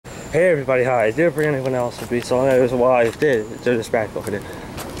Hey everybody, hi. I didn't bring anyone else to be, so it was well I did. Do this back over there.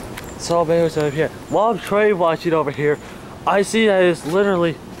 So anyways over here. While I'm trade watching over here, I see that it's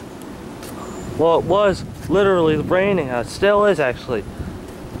literally, well, it was literally raining. It still is actually.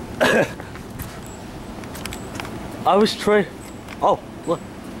 I was oh, look.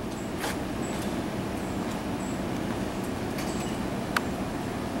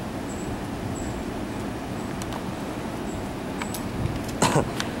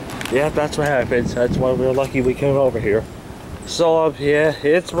 Yeah, that's what happens. That's why we're lucky we came over here. So yeah,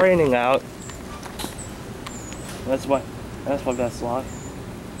 it's raining out. That's my best luck.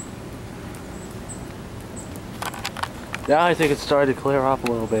 Now I think it's starting to clear up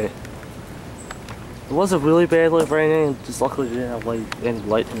a little bit. It wasn't really badly raining, just luckily didn't have any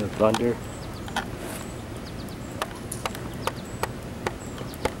lightning or thunder.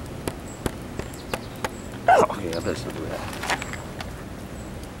 Oh yeah, I better still do that.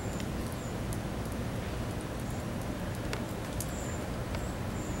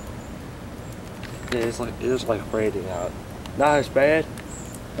 Yeah, it is like raining out. Not as bad.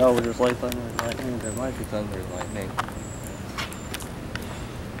 Oh, there's like thunder and lightning. There might be thunder and lightning.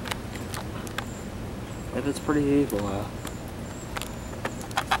 And it's pretty evil,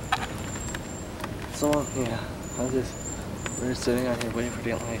 So yeah, we're just sitting out here waiting for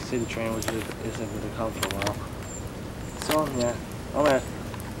the Atlantic City train, which isn't going to come for a while. So yeah,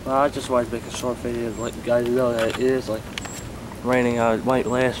 I just wanted to make a short video to let you guys know that it is like raining out. It might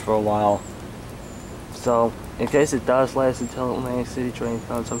last for a while. So in case it does last until Atlantic City train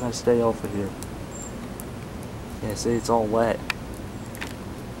comes, I'm gonna stay over here. Yeah, see, it's all wet.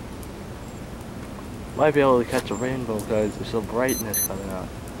 Might be able to catch a rainbow because there's some brightness coming out,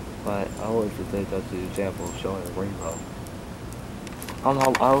 but I wouldn't think that's the example of showing a rainbow.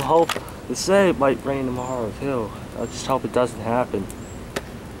 I hope they say it might rain tomorrow too. I just hope it doesn't happen.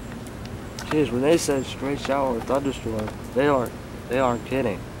 Jeez, when they said straight shower or thunderstorm, they aren't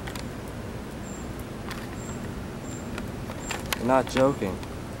kidding. They're not joking.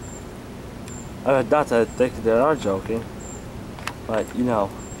 I mean, not that I think they are joking, but you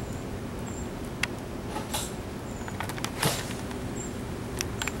know.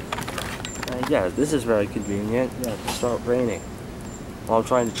 Yeah, this is very convenient. Yeah, to start raining while I'm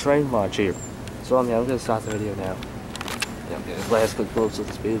trying to train watch here. So I'm gonna stop the video now. Yeah, I'm getting last good close to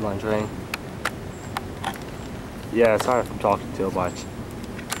the speed line train. Yeah, sorry if I'm talking too much.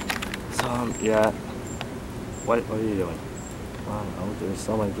 So yeah. What are you doing? I don't know, there's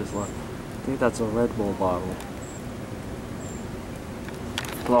somebody just left. I think that's a Red Bull bottle.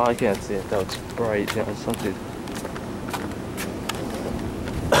 Well, I can't see it though, it's bright, you know, it's something.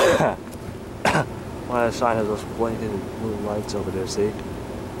 One of the sign of those blinking blue lights over there, see?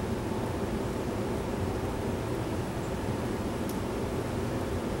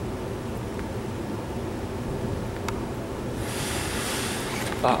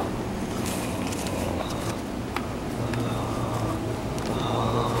 Uh-oh.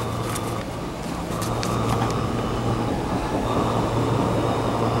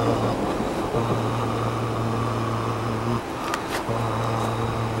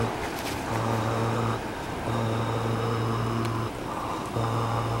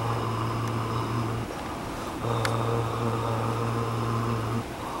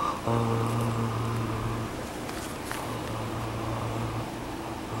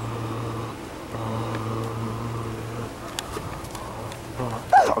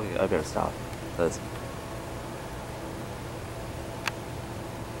 Okay, I better stop.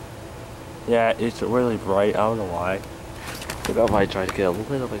 Yeah, it's really bright. I don't know why. I think I might try to get a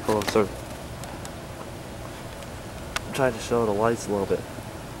little bit closer. I'm trying to show the lights a little bit.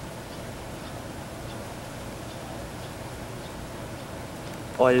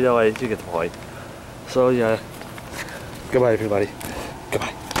 Oh, you know, I do get the point. So yeah, goodbye everybody.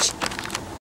 Goodbye.